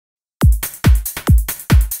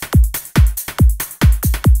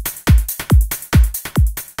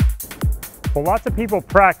Well, lots of people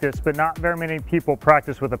practice, but not very many people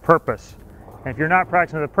practice with a purpose. And if you're not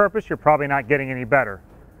practicing with a purpose, you're probably not getting any better.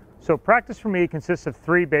 So practice for me consists of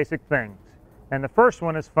three basic things. And the first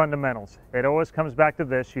one is fundamentals. It always comes back to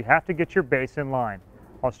this. You have to get your base in line.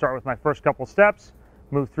 I'll start with my first couple steps,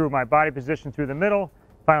 move through my body position through the middle,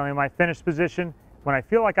 finally my finished position. When I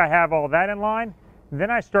feel like I have all that in line,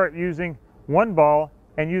 then I start using one ball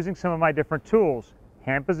and using some of my different tools,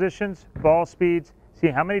 hand positions, ball speeds, see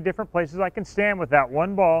how many different places I can stand with that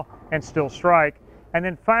one ball and still strike. And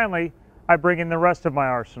then finally, I bring in the rest of my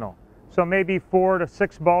arsenal. So maybe 4 to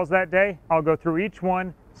 6 balls that day. I'll go through each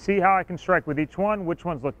one, see how I can strike with each one, which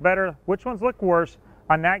ones look better, which ones look worse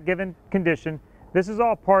on that given condition. This is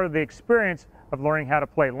all part of the experience of learning how to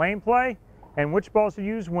play lane play and which balls to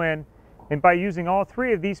use when. And by using all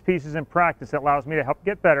three of these pieces in practice, it allows me to help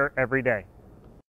get better every day.